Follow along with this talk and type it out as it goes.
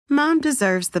Mom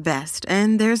deserves the best,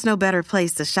 and there's no better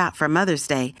place to shop for Mother's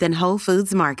Day than Whole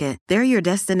Foods Market. They're your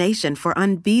destination for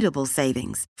unbeatable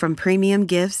savings, from premium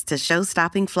gifts to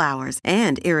show-stopping flowers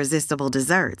and irresistible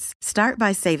desserts. Start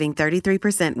by saving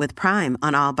 33% with Prime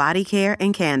on all body care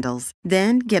and candles.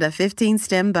 Then get a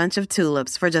 15-stem bunch of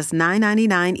tulips for just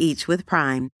 $9.99 each with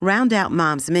Prime. Round out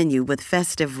Mom's menu with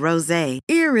festive rosé,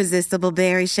 irresistible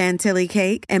berry chantilly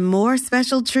cake, and more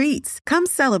special treats. Come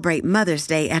celebrate Mother's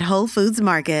Day at Whole Foods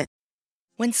Market.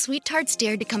 When Sweet Tarts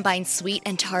dared to combine sweet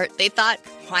and tart, they thought,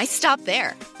 why stop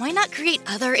there? Why not create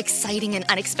other exciting and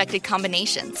unexpected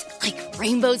combinations, like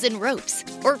rainbows and ropes,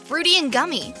 or fruity and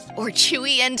gummy, or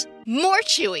chewy and more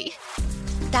chewy?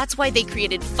 That's why they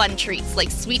created fun treats like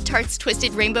Sweet Tarts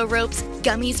Twisted Rainbow Ropes,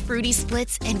 Gummies Fruity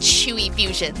Splits, and Chewy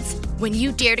Fusions. When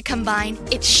you dare to combine,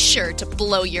 it's sure to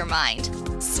blow your mind.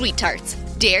 Sweet Tarts,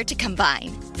 dare to combine.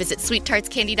 Visit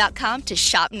sweettartscandy.com to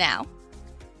shop now.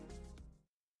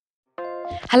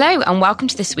 Hello and welcome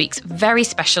to this week's very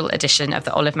special edition of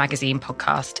the Olive Magazine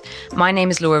podcast. My name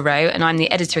is Laura Rowe and I'm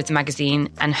the editor of the magazine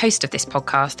and host of this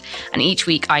podcast. And each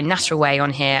week I natter away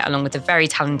on here along with the very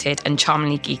talented and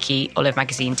charmingly geeky Olive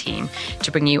Magazine team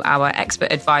to bring you our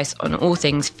expert advice on all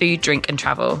things food, drink and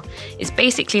travel. It's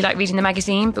basically like reading the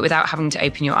magazine but without having to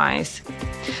open your eyes.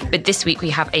 But this week we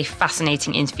have a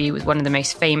fascinating interview with one of the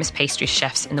most famous pastry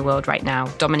chefs in the world right now,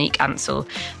 Dominique Ansel,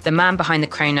 the man behind the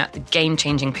Cronut, the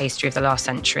game-changing pastry of the last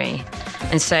century.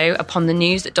 And so, upon the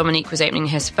news that Dominique was opening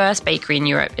his first bakery in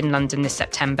Europe in London this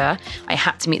September, I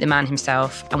had to meet the man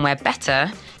himself, and where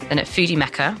better than at foodie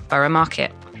mecca, Borough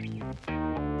Market.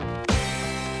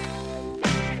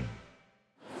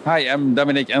 Hi, I'm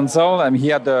Dominique Ansel. I'm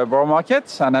here at the Borough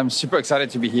Market, and I'm super excited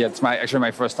to be here. It's actually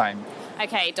my first time.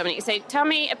 Okay, Dominique, so tell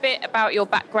me a bit about your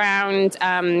background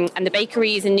and the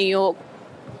bakeries in New York.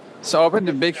 So I opened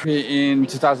the bakery in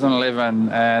 2011,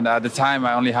 and at the time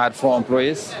I only had 4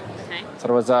 employees. Okay. So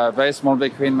it was a very small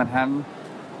bakery in Manhattan,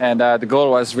 and the goal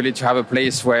was really to have a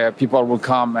place where people will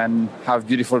come and have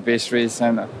beautiful pastries,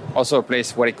 and also a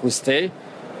place where they could stay,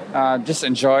 just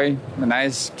enjoy a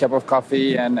nice cup of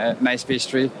coffee and a nice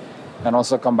pastry, and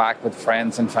also come back with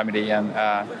friends and family. And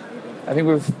I think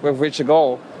we've reached a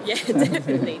goal. Yeah,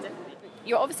 definitely.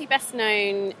 You're obviously best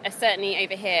known, certainly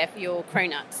over here, for your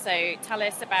Cronut. So tell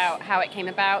us about how it came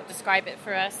about, describe it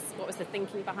for us, what was the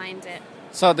thinking behind it?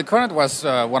 So the Cronut was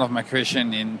one of my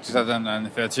creations in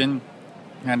 2013,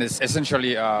 and it's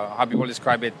essentially how people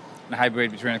describe it, a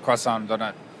hybrid between a croissant and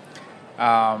donut.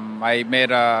 I made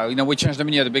we changed the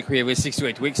menu of the bakery every 6 to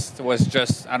 8 weeks. It was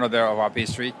just another of our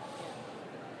pastry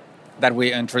that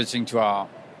we're introducing to our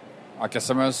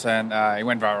customers, and it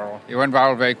went viral. It went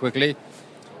viral very quickly.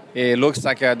 It looks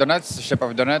like a donut, the shape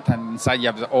of a donut, and inside you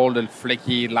have all the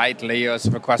flaky, light layers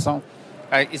of a croissant.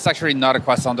 It's actually not a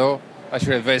croissant dough.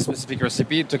 Actually, a very specific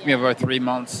recipe. It took me over 3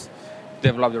 months to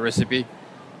develop the recipe.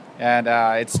 And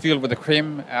it's filled with the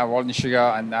cream, rolled in sugar,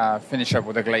 and finished up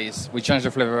with a glaze. We change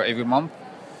the flavor every month.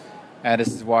 And this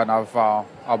is one of our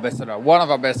bestseller. One of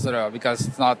our bestseller, because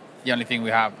it's not the only thing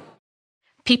we have.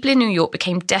 People in New York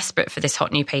became desperate for this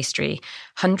hot new pastry.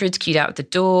 Hundreds queued out the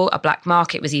door, a black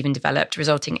market was even developed,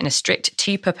 resulting in a strict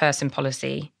 2 per person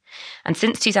policy. And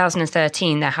since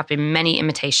 2013, there have been many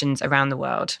imitations around the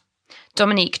world.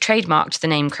 Dominique trademarked the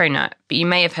name Cronut, but you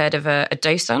may have heard of a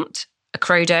dosant, a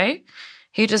crow dough.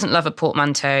 Who doesn't love a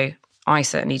portmanteau? I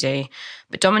certainly do.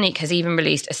 But Dominique has even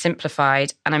released a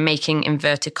simplified, and I'm making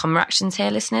inverted comma actions here,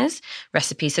 listeners,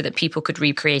 recipe so that people could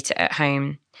recreate it at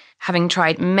home. Having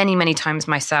tried many, many times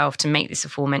myself to make this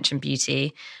aforementioned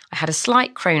beauty, I had a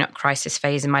slight Cronut crisis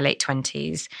phase in my late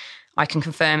 20s. I can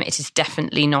confirm it is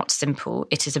definitely not simple.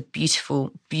 It is a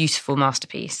beautiful, beautiful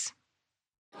masterpiece.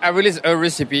 I released a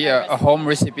recipe, a home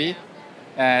recipe,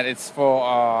 and it's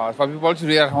for people to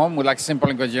do at home with like simple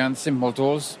ingredients, simple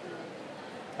tools,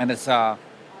 and it's a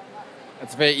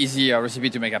very easy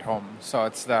recipe to make at home. So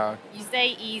it's the... You say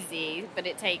easy, but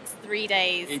it takes 3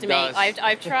 days to does. make.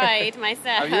 I've tried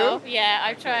myself. Have you? Yeah,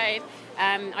 I've tried.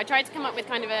 I tried to come up with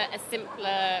kind of a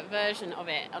simpler version of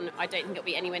it, and I don't think it'll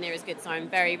be anywhere near as good, so I'm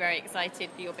very, very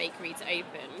excited for your bakery to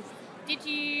open. Did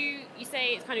you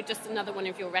say it's kind of just another one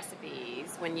of your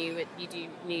recipes when you do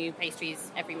new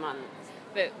pastries every month?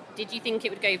 But did you think it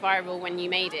would go viral when you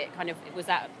made it? Kind of, was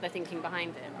that the thinking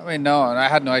behind it? I mean, no, I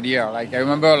had no idea. Like, I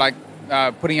remember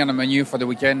putting it on a menu for the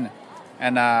weekend,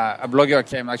 and a blogger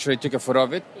came, actually took a photo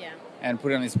of it, and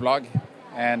put it on his blog.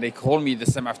 And they called me the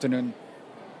same afternoon,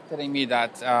 telling me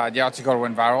that the article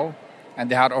went viral,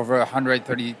 and they had over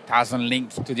 130,000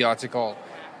 links to the article,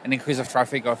 an increase of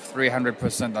traffic of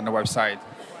 300% on the website.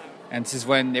 And since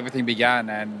when everything began,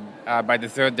 and by the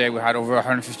third day, we had over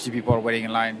 150 people waiting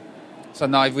in line. So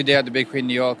now every day at the bakery in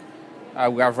New York,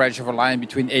 we average of a line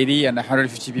between 80 and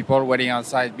 150 people waiting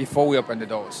outside before we open the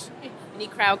doors. You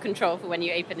need crowd control for when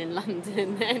you open in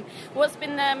London. Then, what's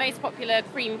been the most popular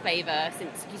cream flavour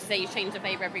since you say you change the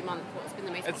flavour every month? What's been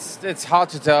the most popular? It's hard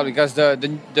to tell because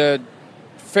the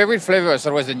favorite flavour is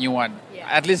always the new one. Yeah.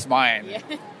 At least mine. Yeah.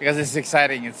 Because it's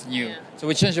exciting, it's new. Yeah. So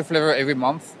we change the flavour every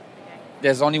month. Okay.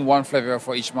 There's only one flavour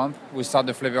for each month. We start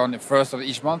the flavour on the first of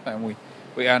each month and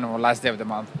we end on the last day of the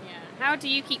month. Yeah. How do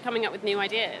you keep coming up with new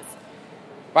ideas?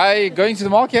 By going to the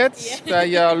market,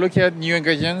 looking at new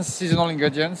ingredients, seasonal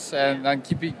ingredients, and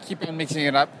keep on mixing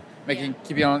it up,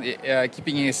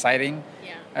 keeping it exciting.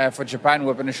 Yeah. For Japan,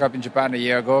 we opened a shop in Japan a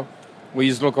year ago. We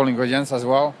use local ingredients as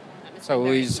well. So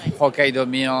we use Hokkaido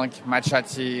milk, matcha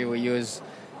tea. We use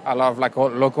a lot of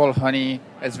local honey.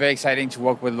 It's very exciting to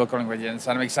work with local ingredients,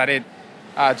 and I'm excited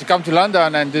to come to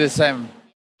London and do the same.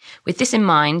 With this in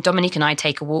mind, Dominique and I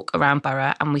take a walk around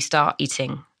Borough and we start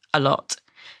eating a lot.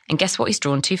 And guess what he's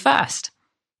drawn to first?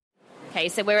 Okay,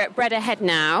 so we're at Bread Ahead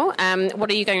now. What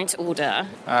are you going to order?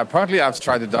 Apparently, I've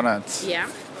tried the donuts. Yeah.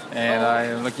 And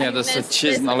I'm looking at this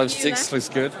cheese and olive sticks. Looks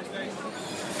good.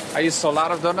 Are you sold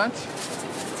out of donuts?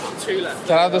 2 left.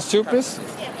 Can I have those 2, please?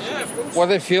 Yeah, of course. What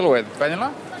do they feel with?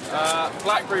 Vanilla?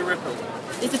 Blackberry ripple.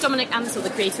 This is Dominique Ansel, the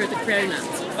creator of the Cronut.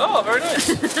 Oh, very nice.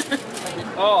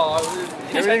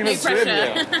 Everything looks good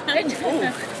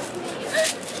here.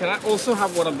 Can I also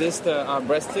have one of this, the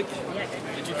breadstick? Yeah.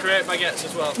 Did you create baguettes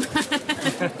as well?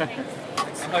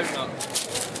 I hope not.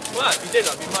 Well, if you did,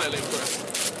 I'd be mightily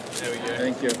impressed. There we go.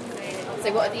 Thank you.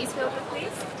 So what are these filled with,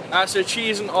 please? So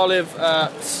cheese and olive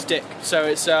stick. So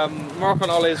it's Moroccan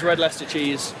olives, red Leicester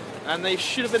cheese. And they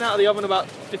should have been out of the oven about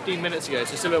 15 minutes ago,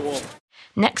 so still a bit warm.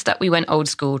 Next up, we went old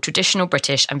school, traditional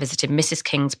British, and visited Mrs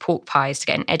King's pork pies to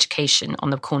get an education on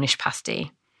the Cornish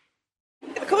pasty.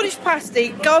 The Cornish pasty,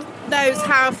 God knows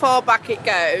how far back it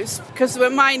goes, because they were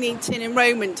mining tin in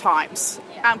Roman times,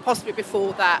 and possibly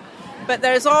before that. But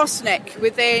there's arsenic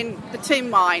within the tin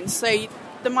mines, so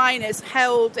the miners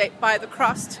held it by the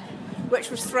crust, which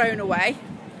was thrown away,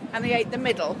 and they ate the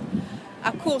middle.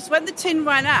 Of course, when the tin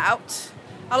ran out,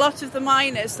 a lot of the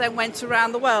miners then went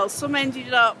around the world. Some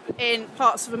ended up in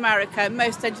parts of America,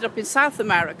 most ended up in South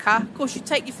America. Of course, you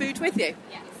take your food with you.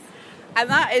 Yes. And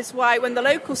that is why when the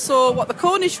locals saw what the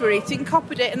Cornish were eating,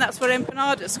 copied it, and that's where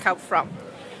empanadas come from.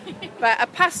 But a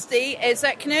pasty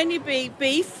can only be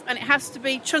beef, and it has to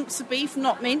be chunks of beef,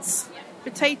 not mince,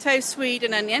 potato, swede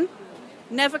and onion,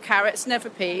 never carrots, never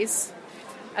peas,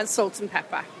 and salt and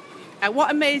pepper. And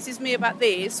what amazes me about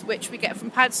these, which we get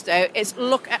from Padstow, is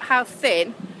look at how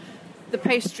thin the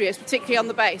pastry is, particularly on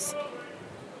the base.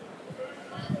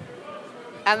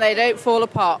 And they don't fall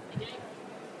apart.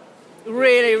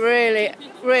 Really, really,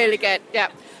 really good, yeah.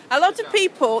 A lot of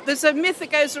people, there's a myth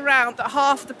that goes around that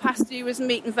half the pasty was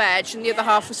meat and veg and the other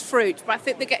half was fruit, but I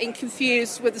think they're getting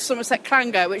confused with the Somerset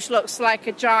Clango, which looks like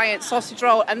a giant sausage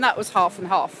roll, and that was half and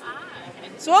half.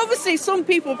 So obviously some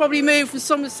people probably moved from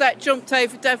Somerset, jumped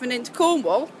over Devon into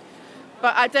Cornwall,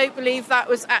 but I don't believe that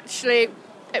was actually,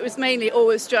 it was mainly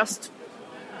always just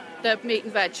the meat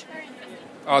and veg.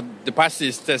 Oh, the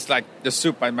pasties taste like the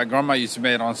soup my grandma used to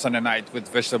make on Sunday night with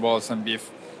vegetables and beef.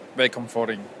 Very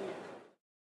comforting.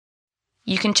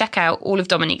 You can check out all of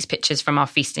Dominique's pictures from our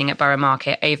feasting at Borough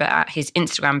Market over at his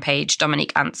Instagram page,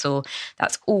 Dominique Ansel.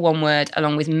 That's all one word,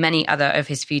 along with many other of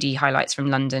his foodie highlights from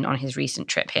London on his recent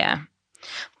trip here.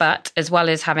 But as well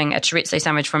as having a chorizo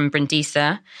sandwich from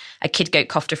Brindisa, a kid goat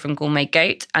kofta from Gourmet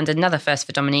Goat, and another first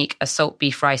for Dominique, a salt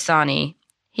beef rice sarnie,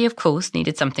 he of course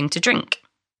needed something to drink.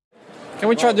 Can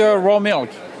we try the raw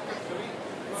milk?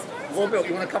 Raw milk?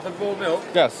 You want a cup of raw milk?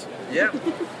 Yes. Yeah.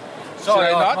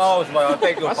 Sorry, I'm miles away. I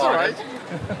beg your That's pardon.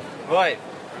 All right.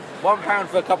 Right. £1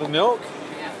 for a cup of milk.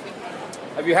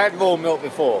 Have you had raw milk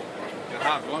before? I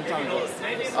have, a long time ago.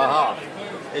 Aha.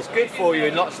 It's good for you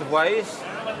in lots of ways.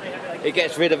 It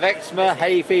gets rid of eczema,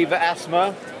 hay fever,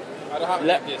 asthma. I don't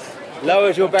have this.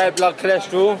 Lowers your bad blood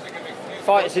cholesterol.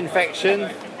 Fights infection.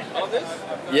 All this?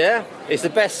 Yeah. It's the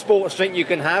best sports drink you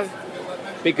can have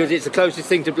because it's the closest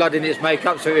thing to blood in its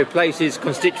makeup, so it replaces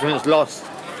constituents lost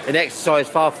in exercise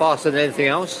far faster than anything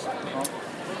else.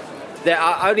 There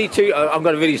are only two, I'm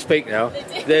going to really speak now,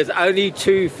 there's only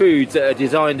two foods that are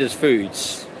designed as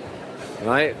foods,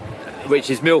 right, which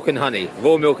is milk and honey,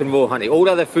 raw milk and raw honey. All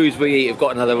other foods we eat have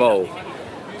got another role.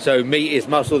 So meat is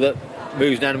muscle that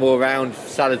moves an animal around,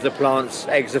 salads are plants,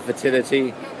 eggs are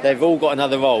fertility, they've all got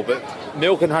another role, but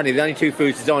milk and honey, the only two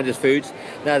foods designed as foods.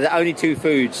 Now, the only two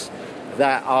foods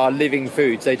that are living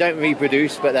foods. They don't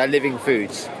reproduce, but they're living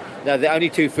foods. Now, the only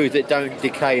two foods that don't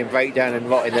decay and break down and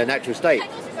rot in their natural state.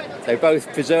 They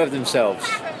both preserve themselves.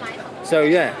 So,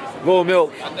 yeah, Raw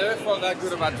milk. I never felt that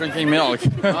good about drinking milk.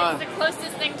 It's the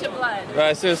closest thing to blood.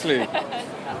 Right, seriously.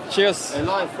 Cheers. A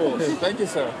life force. Thank you,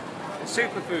 sir.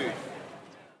 Superfood.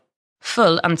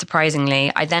 Full,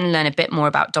 unsurprisingly, I then learn a bit more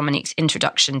about Dominique's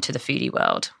introduction to the foodie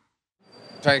world.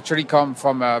 I actually come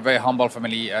from a very humble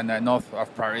family in the north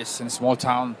of Paris, in a small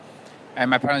town, and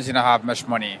my parents didn't have much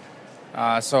money.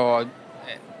 So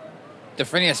the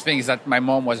funniest thing is that my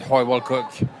mom was a horrible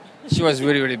cook. She was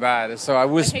really, really bad. So I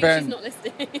would spend... She's not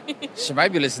listening. She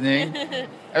might be listening.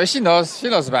 I mean, she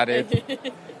knows about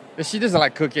it. But she doesn't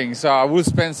like cooking. So I would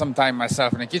spend some time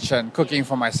myself in the kitchen, cooking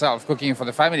for myself, cooking for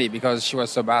the family, because she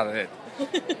was so bad at it.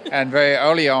 And very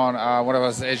early on, when I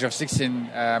was the age of 16,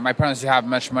 my parents didn't have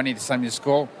much money to send me to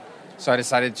school. So I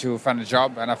decided to find a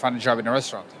job, and I found a job in a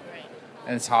restaurant. Right.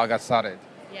 And that's how I got started.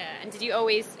 Yeah, and did you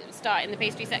always start in the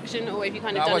pastry section, or have you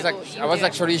kind of I was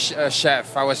actually a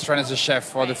chef. I was trained as a chef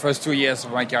for the first 2 years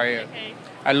of my career. Okay.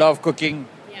 I love cooking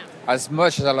Yeah. as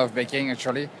much as I love baking,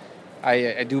 actually.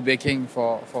 I do baking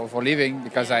for living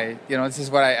because this is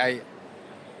what I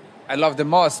love the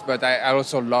most, but I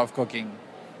also love cooking.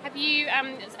 Have you,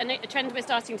 a trend we're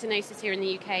starting to notice here in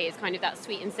the UK is kind of that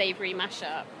sweet and savoury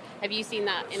mashup. Have you seen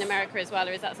that in America as well,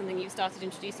 or is that something you've started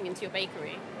introducing into your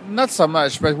bakery? Not so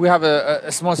much, but we have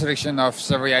a small selection of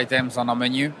savoury items on our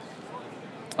menu.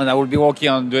 And I will be working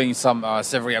on doing some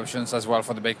savoury options as well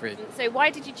for the bakery. So why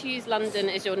did you choose London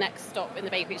as your next stop in the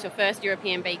bakery? It's your first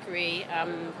European bakery.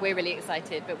 We're really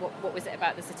excited, but what was it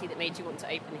about the city that made you want to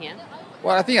open here?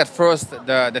 Well, I think at first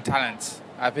the talent.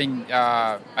 I think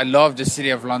I love the city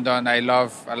of London. I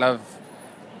love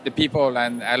the people,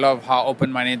 and I love how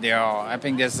open-minded they are. I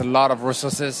think there's a lot of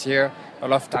resources here, a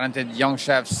lot of talented young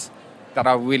chefs that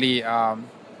are really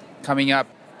coming up.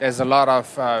 There's a lot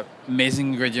of amazing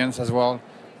ingredients as well.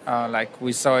 Like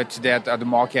we saw it today at the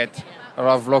market, a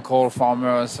lot of local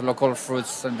farmers, local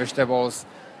fruits and vegetables.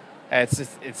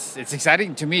 It's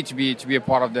exciting to me to be a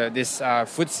part of this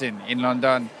food scene in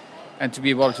London, and to be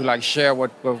able to share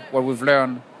what we've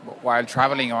learned while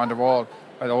traveling around the world,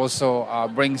 but also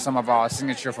bring some of our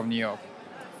signature from New York.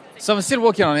 So I'm still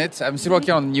working on it. I'm still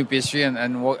working on the new pastry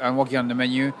and working on the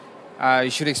menu. You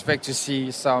should expect to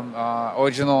see some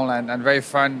original and very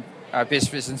fun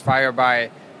pastries inspired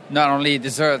by not only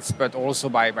desserts, but also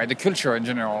by the culture in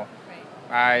general.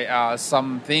 By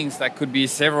some things that could be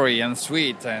savory and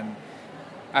sweet. And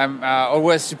I'm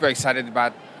always super excited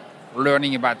about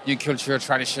learning about new culture,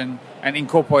 tradition, and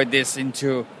incorporate this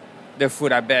into the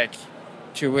food I bake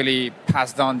to really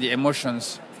pass down the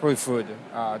emotions through food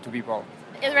to people.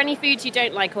 Are there any foods you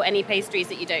don't like or any pastries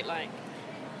that you don't like?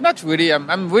 Not really.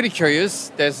 I'm really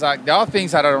curious. There are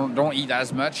things that I don't eat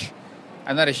as much.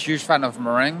 I'm not a huge fan of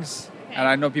meringues. And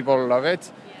I know people love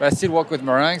it, but I still work with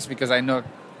meringues because I know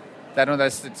that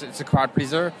it's a crowd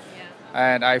pleaser,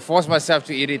 and I force myself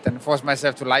to eat it and force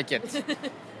myself to like it.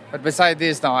 But besides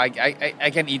this, now I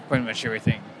can eat pretty much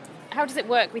everything. How does it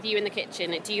work with you in the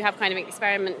kitchen? Do you have kind of an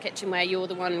experiment kitchen where you're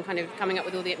the one kind of coming up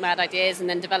with all the mad ideas and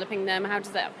then developing them? How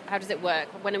does it work?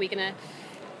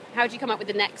 How do you come up with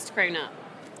the next cronut?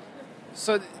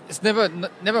 So it's never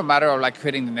a matter of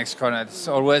creating the next cronut. It's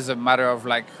always a matter of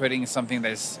creating something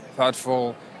that is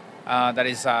thoughtful, that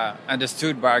is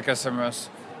understood by our customers,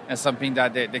 and something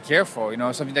that they care for.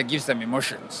 Something that gives them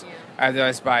emotions. Either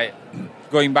it's by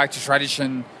going back to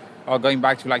tradition or going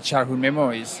back to childhood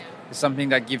memories. It's something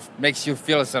that makes you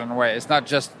feel a certain way. It's not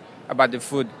just about the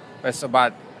food, but it's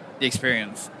about the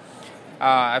experience.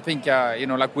 I think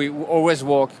we always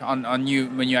work on new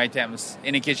menu items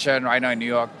in the kitchen right now in New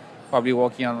York. Probably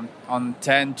working on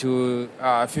 10 to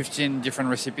 15 different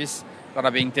recipes that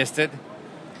are being tested.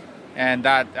 And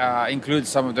that includes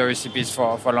some of the recipes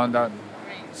for London.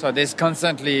 So there's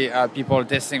constantly people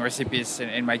testing recipes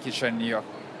in my kitchen in New York.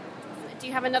 Do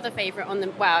you have another favourite on the...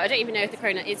 Wow, I don't even know if the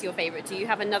cronut is your favourite. Do you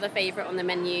have another favourite on the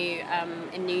menu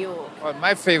in New York? Well,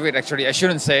 my favourite, actually, I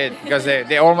shouldn't say it because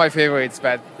they're all my favourites,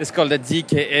 but it's called the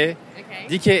DKA. Okay.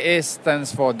 DKA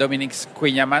stands for Dominique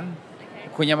Ansel.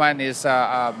 Kouign-amann is,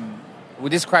 we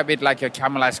describe it like a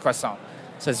caramelized croissant.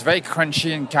 So it's very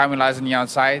crunchy and caramelized on the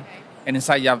outside. And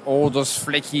inside you have all those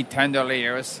flaky, tender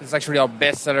layers. It's actually our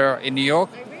bestseller in New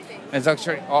York. Oh, really? It's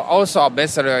actually also our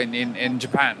bestseller in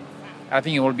Japan. I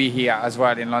think it will be here as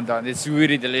well in London. It's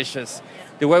really delicious.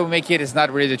 The way we make it is not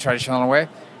really the traditional way.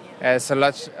 It's a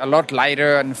lot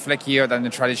lighter and flakier than the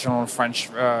traditional French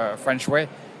way.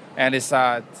 And it's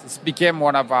became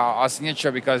one of our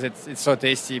signature because it's so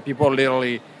tasty. People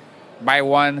literally buy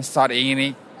one, start eating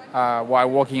it while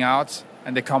working out,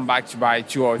 and they come back to buy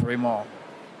 2 or 3 more.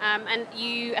 And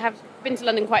you have been to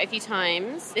London quite a few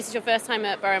times. This is your first time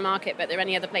at Borough Market, but are there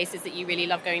any other places that you really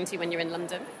love going to when you're in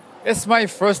London? It's my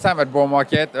first time at Bow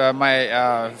Market.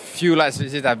 My few last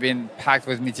visits have been packed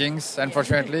with meetings,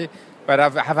 unfortunately. But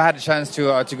have had a chance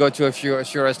to go to a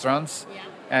few restaurants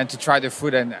and to try the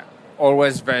food, and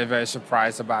always very, very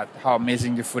surprised about how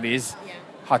amazing the food is,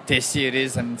 how tasty it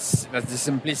is, and the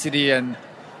simplicity and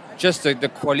just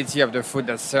the quality of the food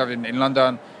that's served in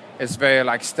London is very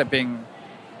like stepping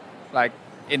up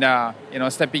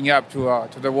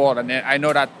to the world. And I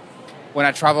know that when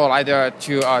I travel either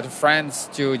to France,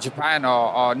 to Japan,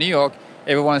 or New York,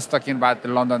 everyone's talking about the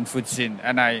London food scene,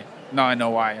 and I know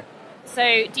why. So,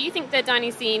 do you think the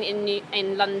dining scene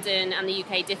in London and the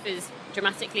UK differs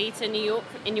dramatically to New York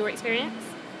in your experience?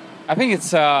 I think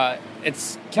it's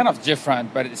kind of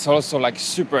different, but it's also like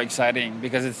super exciting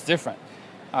because it's different.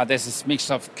 There's this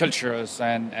mix of cultures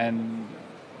and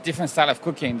different style of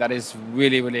cooking that is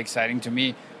really, really exciting to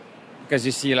me, because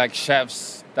you see like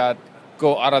chefs that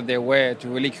go out of their way to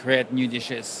really create new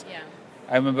dishes. Yeah.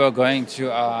 I remember going to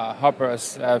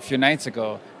Hopper's a few nights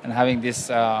ago and having this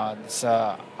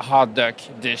hard duck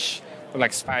dish with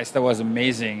like spice that was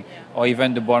amazing, or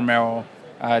even the bone marrow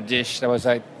dish that was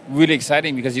like really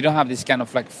exciting because you don't have this kind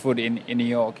of like food in New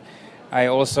York. I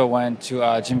also went to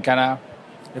Gymkhana.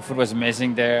 The food was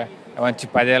amazing there. I went to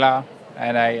Padella,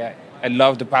 and I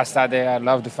love the pasta there. I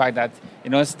love the fact that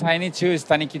it's tiny too. It's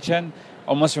tiny kitchen.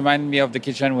 Almost reminded me of the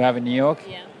kitchen we have in New York.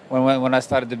 Yeah. When I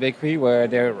started the bakery, where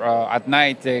they at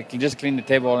night they just clean the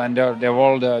table and they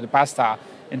roll the pasta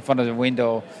in front of the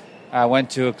window. I went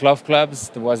to Cloth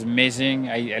Clubs. It was amazing.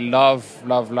 I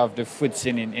love the food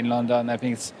scene in London. I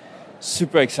think it's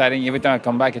super exciting. Every time I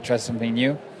come back, I try something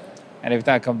new, and every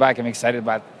time I come back, I'm excited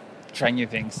about trying new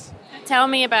things. Tell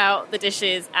me about the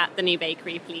dishes at the new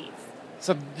bakery, please.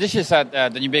 So the dishes at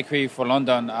the new bakery for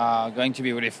London are going to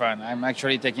be really fun. I'm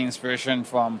actually taking inspiration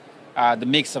from the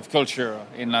mix of culture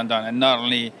in London, and not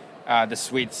only the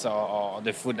sweets or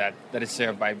the food that is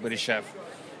served by British chef.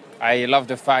 I love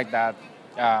the fact that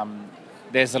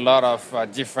there's a lot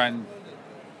of different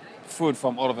food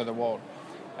from all over the world.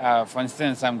 For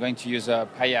instance, I'm going to use a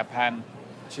paella pan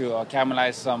to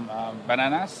caramelize some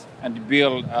bananas and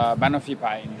build banoffee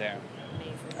pie in there.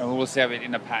 And we will serve it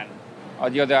in a pan.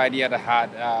 The other idea that I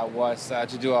had was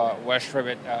to do a Welsh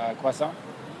rabbit croissant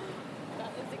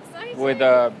with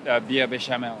a beer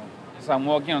bechamel. So I'm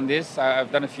working on this.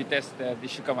 I've done a few tests. This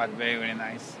should come out very, very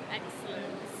nice.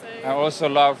 Excellent. I also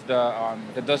love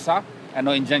the dosa. I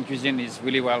know Indian cuisine is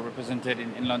really well represented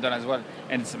in London as well,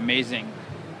 and it's amazing.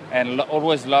 And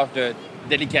always love the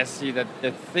delicacy, the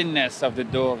thinness of the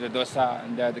dough of the dosa,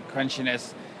 and the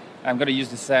crunchiness. I'm going to use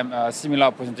the same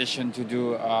similar presentation to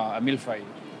do a millefeuille.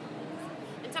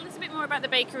 Tell us a bit more about the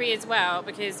bakery as well,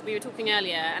 because we were talking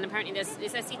earlier, and apparently is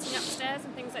there seating upstairs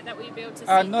and things like that? Will you be able to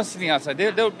see? No seating outside.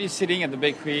 They'll be sitting at the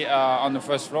bakery on the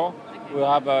first floor. Okay. We'll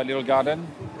have a little garden.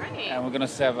 Great. And we're going to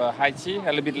serve high tea a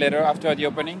little bit later after the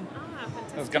opening.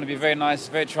 Fantastic. It's going to be very nice,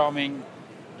 very charming.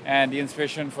 And the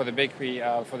inspiration for the bakery,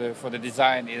 for the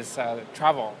design, is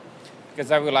travel. Because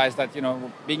I realized that,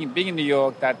 being in New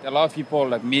York, that a lot of people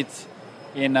like meet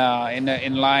in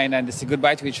line and they say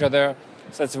goodbye to each other.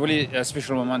 So it's a really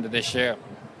special moment that they share.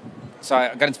 So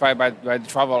I got inspired by the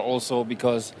travel also,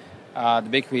 because the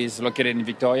bakery is located in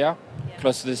Victoria,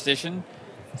 close to the station.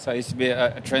 So it used to be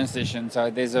a train station. So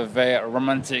there's a very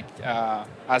romantic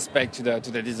aspect to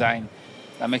the design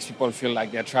that makes people feel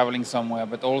like they're traveling somewhere,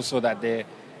 but also that they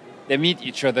meet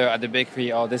each other at the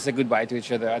bakery, or they say goodbye to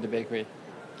each other at the bakery.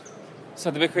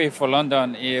 So the bakery for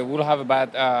London, we'll have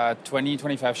about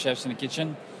 20-25 chefs in the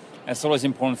kitchen. It's always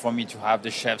important for me to have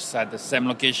the chefs at the same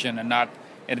location and not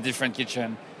in a different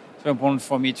kitchen. It's very important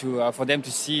for me for them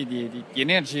to see the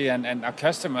energy and our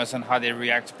customers and how they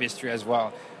react to pastry as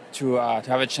well, to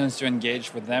have a chance to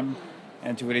engage with them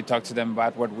and to really talk to them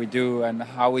about what we do and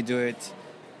how we do it.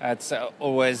 It's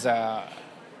always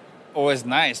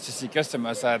nice to see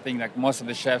customers. I think like most of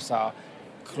the chefs are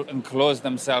enclose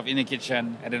themselves in the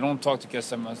kitchen and they don't talk to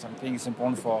customers. I think it's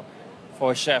important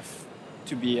for a chef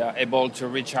to be able to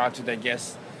reach out to their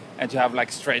guests and to have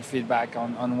like straight feedback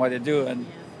on what they do and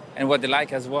what they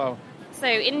like as well. So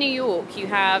in New York, you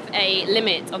have a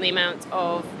limit on the amount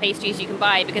of pastries you can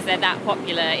buy because they're that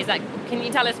popular. Can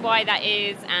you tell us why that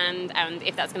is, and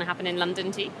if that's going to happen in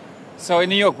London too? So in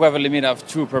New York, we have a limit of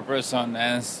 2 per person,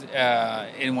 and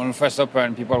when we first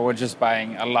opened, people were just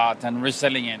buying a lot and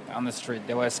reselling it on the street.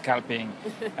 They were scalping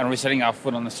and reselling our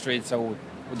food on the street. So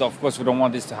of course, we don't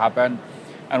want this to happen,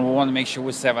 and we want to make sure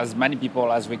we serve as many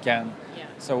people as we can. Yeah.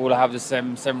 So we'll have the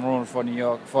same rule for New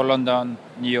York, for London,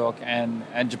 New York, and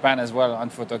Japan as well,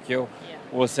 and for Tokyo. Yeah.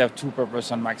 We'll serve 2 per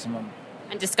person maximum.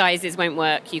 And disguises won't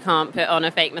work. You can't put on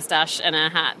a fake moustache and a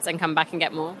hat and come back and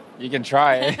get more. You can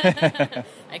try.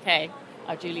 Okay,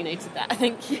 I've duly noted that.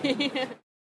 Thank you.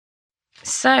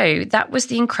 So that was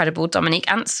the incredible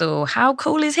Dominique Ansel. How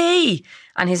cool is he?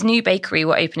 And his new bakery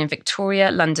will open in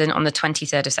Victoria, London on the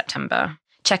 23rd of September.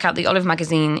 Check out the Olive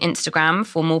Magazine Instagram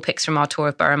for more pics from our tour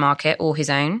of Borough Market or his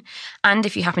own. And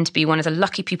if you happen to be one of the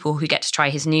lucky people who get to try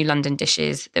his new London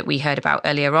dishes that we heard about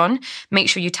earlier on, make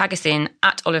sure you tag us in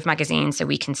at Olive Magazine so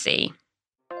we can see.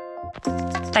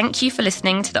 Thank you for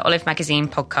listening to the Olive Magazine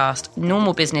podcast.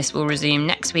 Normal business will resume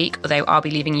next week, although I'll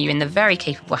be leaving you in the very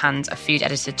capable hands of food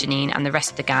editor Janine and the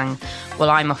rest of the gang while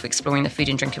I'm off exploring the food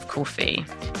and drink of Corfu.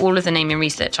 All of the naming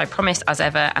research I promise as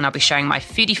ever, and I'll be sharing my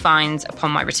foodie finds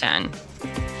upon my return.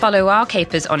 Follow our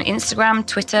capers on Instagram,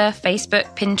 Twitter,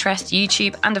 Facebook, Pinterest,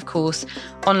 YouTube, and of course,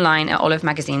 online at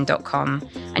olivemagazine.com.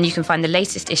 And you can find the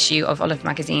latest issue of Olive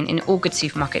Magazine in all good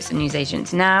supermarkets and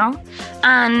newsagents now.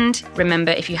 And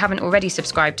remember, if you haven't already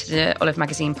subscribed to the Olive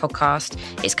Magazine podcast,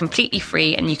 it's completely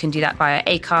free and you can do that via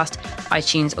Acast,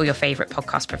 iTunes, or your favourite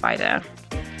podcast provider.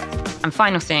 And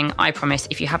final thing, I promise,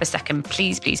 if you have a second,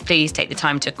 please take the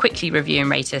time to quickly review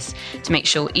and rate us to make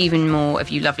sure even more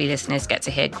of you lovely listeners get to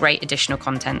hear great additional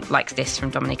content like this from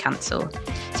Dominique Ansel.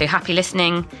 So happy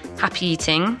listening, happy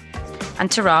eating,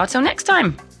 and ta-ra till next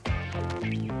time.